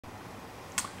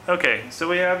Okay, so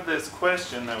we have this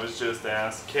question that was just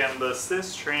asked, can the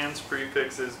cis-trans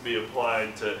prefixes be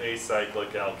applied to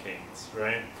acyclic alkanes,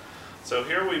 right? So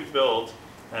here we've built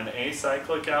an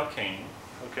acyclic alkane,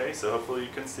 okay, so hopefully you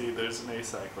can see there's an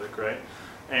acyclic, right?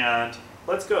 And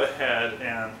let's go ahead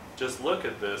and just look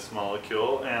at this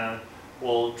molecule and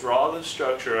we'll draw the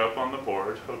structure up on the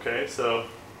board, okay? So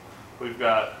we've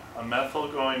got a methyl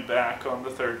going back on the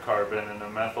third carbon and a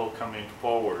methyl coming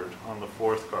forward on the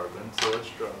fourth carbon. So let's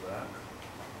draw that.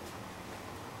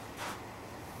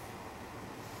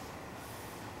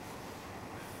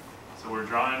 So we're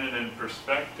drawing it in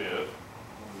perspective.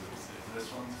 What do we see?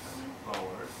 This one's coming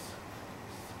forward.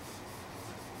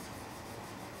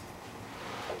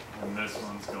 And this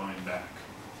one's going back.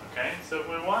 Okay? So if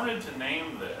we wanted to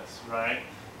name this, right,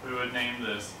 we would name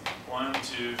this 1,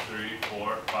 2, 3,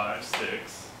 4, 5,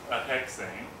 6. A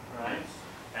hexane, right?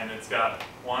 And it's got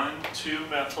 1, 2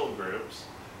 methyl groups,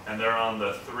 and they're on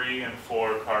the 3 and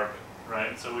 4 carbon,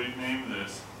 right? So we've named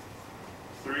this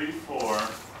 3,4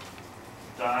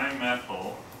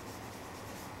 dimethyl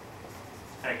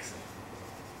hexane.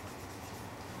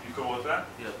 You cool with that?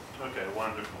 Yep. Okay,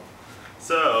 wonderful.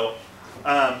 So,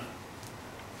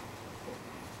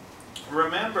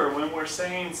 remember when we're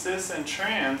saying cis and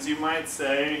trans, you might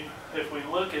say, if we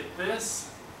look at this,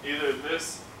 either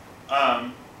this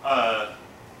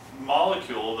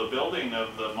molecule, the building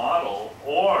of the model,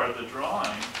 or the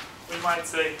drawing, we might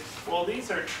say, well, these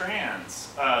are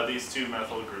trans, these two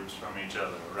methyl groups from each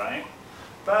other, right?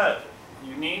 But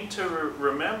you need to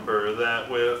remember that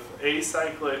with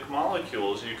acyclic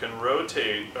molecules, you can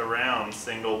rotate around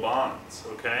single bonds,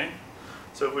 okay?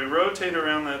 So if we rotate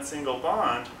around that single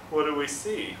bond, what do we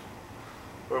see?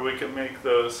 Where we can make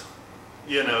those,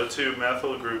 you know, two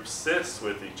methyl groups cis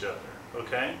with each other,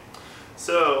 okay?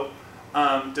 So,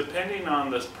 depending on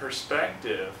this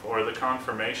perspective, or the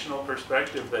conformational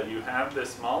perspective that you have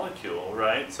this molecule,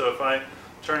 right? So if I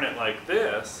turn it like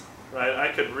this, right,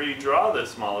 I could redraw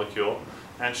this molecule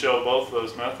and show both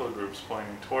those methyl groups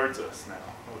pointing towards us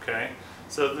now, okay?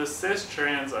 So the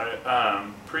cis-trans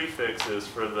prefixes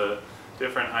for the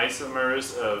different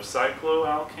isomers of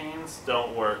cycloalkanes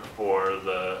don't work for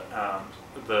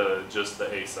just the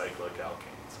acyclic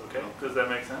alkanes, okay? Does that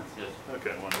make sense? Yes.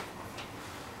 Okay, wonderful.